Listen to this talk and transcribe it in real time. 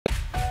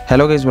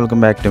Hello guys,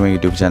 welcome back to my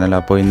YouTube channel.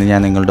 അപ്പോൾ ഇന്ന് ഞാൻ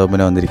നിങ്ങളുടെ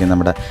മുമ്പിൽ വന്നിരിക്കുന്ന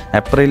നമ്മുടെ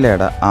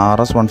APRILIAയുടെ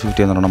RS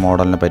 150 എന്ന് പറയുന്ന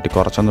മോഡലിനെ പറ്റി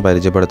കുറച്ചൊന്ന്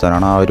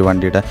പരിചയപ്പെടുത്താനാണ്. ആ ഒരു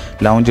വണ്ടിയുടെ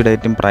ലോഞ്ച്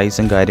ഡേറ്റും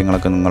പ്രൈസും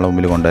കാര്യങ്ങളൊക്കെ നിങ്ങളുടെ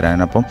മുമ്പിൽ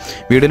കൊണ്ടുവരാനാണ്. അപ്പം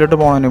വീഡിയോയിലോട്ട്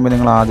പോകുന്നതിന് മുമ്പ്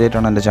നിങ്ങൾ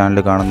ആദ്യമായിട്ടാണ് എൻ്റെ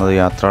ചാനൽ കാണുന്നത്,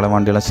 യാത്രകളെ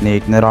വണ്ടികളെ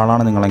സ്നേഹിക്കുന്ന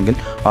ഒരാളാണ് നിങ്ങളെങ്കിൽ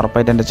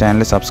ഉറപ്പായിട്ട് എൻ്റെ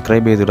ചാനൽ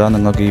സബ്സ്ക്രൈബ് ചെയ്തിടുക.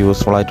 നിങ്ങൾക്ക്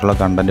യൂസ്ഫുൾ ആയിട്ടുള്ള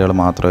കണ്ടൻറ്റുകൾ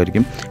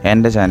മാത്രമായിരിക്കും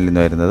എൻ്റെ ചാനലിൽ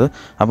നിന്ന് വരുന്നത്.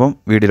 അപ്പം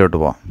വീഡിയോയിലോട്ട്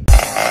പോകാം.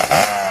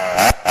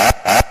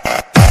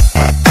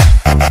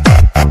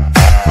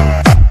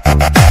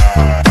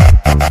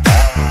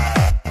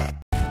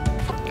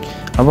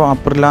 അപ്പോൾ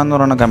APRILIA എന്ന്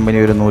പറയുന്ന കമ്പനി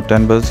ഒരു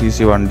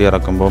 150cc വണ്ടി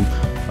ഇറക്കുമ്പം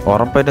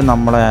ഉറപ്പായിട്ടും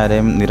നമ്മളെ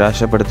ആരെയും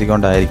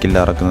നിരാശപ്പെടുത്തിക്കൊണ്ടായിരിക്കില്ല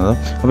ഇറക്കുന്നത്.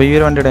 അപ്പോൾ ഈ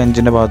ഒരു വണ്ടിയുടെ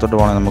എഞ്ചിൻ്റെ ഭാഗത്തോട്ട്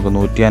പോകണമെങ്കിൽ നമുക്ക്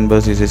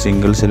 150cc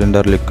single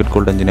cylinder liquid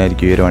cooled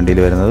എഞ്ചിനായിരിക്കും ഈ ഒരു വണ്ടിയിൽ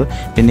വരുന്നത്.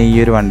 പിന്നെ ഈ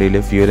ഒരു വണ്ടിയിൽ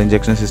ഫ്യൂൽ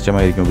ഇഞ്ചക്ഷൻ സിസ്റ്റം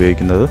ആയിരിക്കും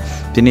ഉപയോഗിക്കുന്നത്.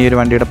 പിന്നെ ഈ ഒരു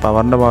വണ്ടിയുടെ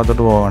പവറിൻ്റെ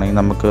ഭാഗത്തോട്ട് പോകുകയാണെങ്കിൽ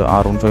നമുക്ക്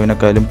ARUN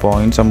 5-നേക്കാളും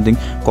 .something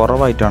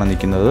കുറവായിട്ടാണ്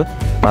നിൽക്കുന്നത്.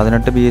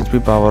 18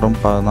 bhp പവറും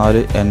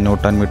 14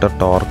 Nm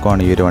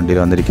ടോർക്കുമാണ് ഈ ഒരു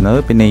വണ്ടിയിൽ വന്നിരിക്കുന്നത്.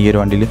 പിന്നെ ഈ ഒരു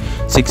വണ്ടിയിൽ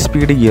 6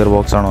 സ്പീഡ് ഗിയർ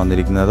ബോക്സ് ആണ്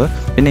വന്നിരിക്കുന്നത്.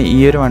 പിന്നെ ഈ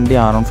ഒരു വണ്ടി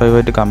ARUN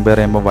 5 കമ്പയർ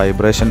ചെയ്യുമ്പോൾ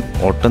വൈബ്രേഷൻ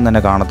ഒട്ടും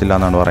തന്നെ കാണത്തില്ല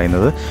എന്നാണ്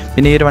പറയുന്നത്.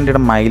 പിന്നെ ഈ ഒരു വണ്ടിയുടെ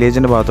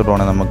മൈലേജിൻ്റെ ഭാഗത്തോട്ട്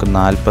പോകണമെങ്കിൽ നമുക്ക്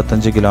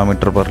 45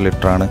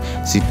 km/ലിറ്ററാണ്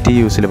സിറ്റി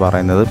യൂസിൽ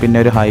പറയുന്നത്. പിന്നെ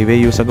ഒരു ഹൈവേ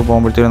യൂസൊക്കെ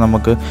പോകുമ്പോഴത്തേക്കും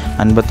നമുക്ക്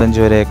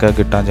 55 വരെയൊക്കെ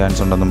കിട്ടാൻ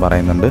ചാൻസ് ഉണ്ടെന്നും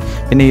പറയുന്നുണ്ട്.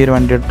 പിന്നെ ഈ ഒരു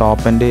വണ്ടിയുടെ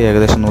ടോപ്പ് എൻഡ്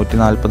ഏകദേശം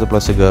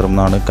 140+ കയറും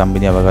എന്നാണ്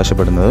കമ്പനി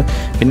അവകാശപ്പെടുന്നത്.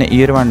 പിന്നെ ഈ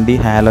ഒരു വണ്ടി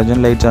ഹാലോജൻ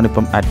ലൈറ്റ്സ് ആണ്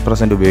ഇപ്പം അറ്റ്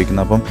പ്രസൻറ്റ്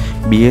ഉപയോഗിക്കുന്നത്. അപ്പം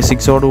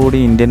BS6ഓടുകൂടി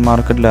ഇന്ത്യൻ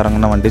മാർക്കറ്റിൽ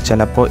ഇറങ്ങുന്ന വണ്ടി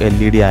ചിലപ്പോൾ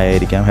LED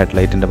ആയിരിക്കാം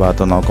ഹെഡ്ലൈറ്റിൻ്റെ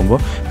ഭാഗത്ത് നോക്കുമ്പോൾ.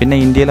 പിന്നെ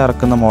ഇന്ത്യയിൽ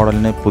ഇറക്കുന്ന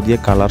മോഡലിന് പുതിയ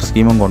കളർ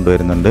സ്കീമും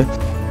കൊണ്ടുവരുന്നുണ്ട്.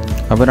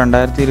 അപ്പോൾ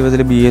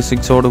 2020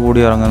 BS6ഓടുകൂടി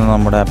ഇറങ്ങുന്ന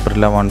നമ്മുടെ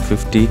APRILIA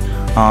 150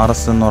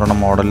 RS എന്ന് പറയുന്ന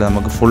മോഡലിൽ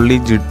നമുക്ക് ഫുള്ളി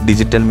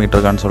ഡിജിറ്റൽ മീറ്റർ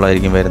കൺസോൾ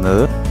ആയിരിക്കും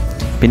വരുന്നത്.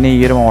 പിന്നെ ഈ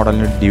ഒരു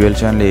മോഡലിന് ഡ്യുവൽ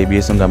ചാനൽ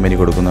ABSഉം കമ്പനി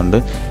കൊടുക്കുന്നുണ്ട്.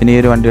 പിന്നെ ഈ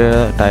ഒരു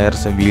വണ്ടിയുടെ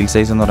ടയർസ് വീൽ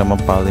സൈസ് എന്ന് പറയുമ്പോൾ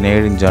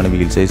 17 ഇഞ്ചാണ്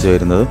വീൽ സൈസ്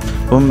വരുന്നത്.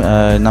 അപ്പം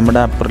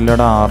നമ്മുടെ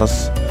APRILIAയുടെ RS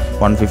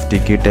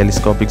 150ക്ക്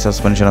ടെലിസ്കോപ്പിക്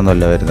സസ്പെൻഷൻ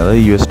ഒന്നുമല്ല വരുന്നത്,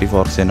 USD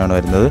ഫോർസ് തന്നെയാണ്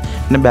വരുന്നത്.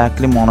 പിന്നെ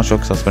ബാക്കിൽ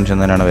മോണോഷോക്ക് സസ്പെൻഷൻ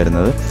തന്നെയാണ്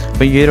വരുന്നത്.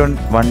 അപ്പോൾ ഈ ഒരു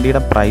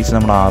വണ്ടിയുടെ പ്രൈസ്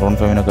നമ്മുടെ ARUN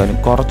 5-നേക്കാളും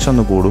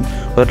കുറച്ചൊന്ന് കൂടും.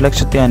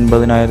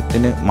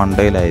 1,50,000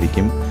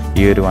 മണ്ടയിലായിരിക്കും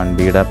ഈ ഒരു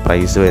വണ്ടിയുടെ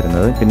പ്രൈസ്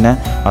വരുന്നത്. പിന്നെ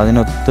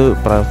അതിനൊത്ത്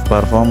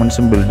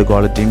പെർഫോമൻസും ബിൽഡ്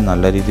ക്വാളിറ്റിയും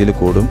നല്ല രീതിയിൽ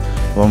കൂടും.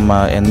 അപ്പം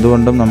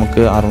എന്തുകൊണ്ടും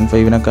നമുക്ക് ARUN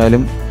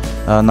 5-നേക്കാളും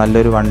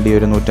നല്ലൊരു വണ്ടി,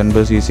 ഒരു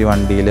 150cc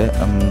വണ്ടിയിൽ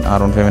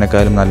ARUN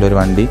 5-നേക്കാളും നല്ലൊരു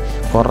വണ്ടി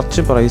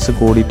കുറച്ച് പ്രൈസ്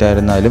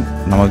കൂടിയിട്ടായിരുന്നാലും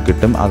നമുക്ക്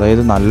കിട്ടും.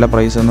 അതായത് നല്ല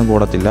പ്രൈസ് ഒന്നും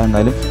കൂടത്തില്ല,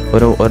 എന്നാലും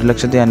ഒരു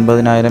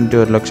 1,50,000 to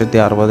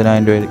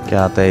 1,60,000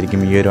 രൂപയ്ക്കകത്തായിരിക്കും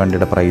ഈ ഒരു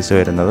വണ്ടിയുടെ പ്രൈസ്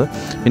വരുന്നത്.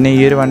 പിന്നെ ഈ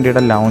ഒരു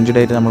വണ്ടിയുടെ ലോഞ്ച്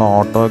ഡേറ്റ് നമ്മൾ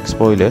ഓട്ടോ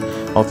എക്സ്പോയിൽ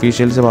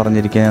ഒഫീഷ്യൽസ്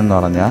പറഞ്ഞിരിക്കുന്നതെന്ന്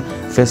പറഞ്ഞാൽ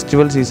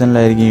ഫെസ്റ്റിവൽ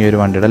സീസണിലായിരിക്കും ഈ ഒരു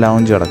വണ്ടിയുടെ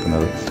ലോഞ്ച്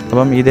നടക്കുന്നത്.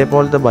 അപ്പം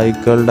ഇതേപോലത്തെ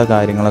ബൈക്കുകളുടെ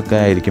കാര്യങ്ങളൊക്കെ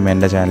ആയിരിക്കും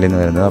എൻ്റെ ചാനലിൽ നിന്ന്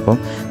വരുന്നത്. അപ്പം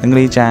നിങ്ങൾ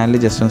ഈ ചാനൽ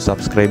ജസ്റ്റ് ഒന്ന്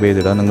സബ്സ്ക്രൈബ്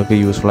ചെയ്തിടുക. നിങ്ങൾക്ക്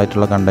യൂസ്ഫുൾ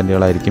ആയിട്ടുള്ള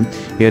കണ്ടൻറ്റുകളായിരിക്കും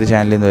ഈ ഒരു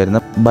ചാനലിൽ നിന്ന്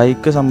വരുന്നത്.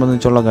 ബൈക്ക്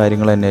സംബന്ധിച്ചുള്ള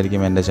കാര്യങ്ങൾ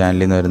തന്നെയായിരിക്കും എൻ്റെ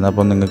ചാനലിൽ നിന്ന് വരുന്നത്.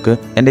 അപ്പം നിങ്ങൾക്ക്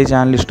എൻ്റെ ഈ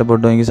ചാനൽ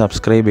ഇഷ്ടപ്പെട്ടുവെങ്കിൽ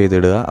സബ്സ്ക്രൈബ്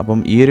ചെയ്തിടുക. അപ്പം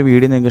ഈ ഒരു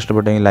വീഡിയോ നിങ്ങൾക്ക്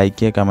ഇഷ്ടപ്പെട്ടെങ്കിൽ ലൈക്ക്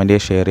ചെയ്യുക, കമൻറ്റ്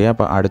ചെയ്യുക, ഷെയർ ചെയ്യുക.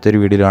 അപ്പോൾ അടുത്തൊരു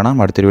വീഡിയോ കാണാം.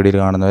 അടുത്തൊരു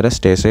വീഡിയോ കാണുന്നവരെ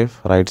stay safe,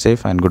 ride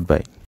safe and good bye.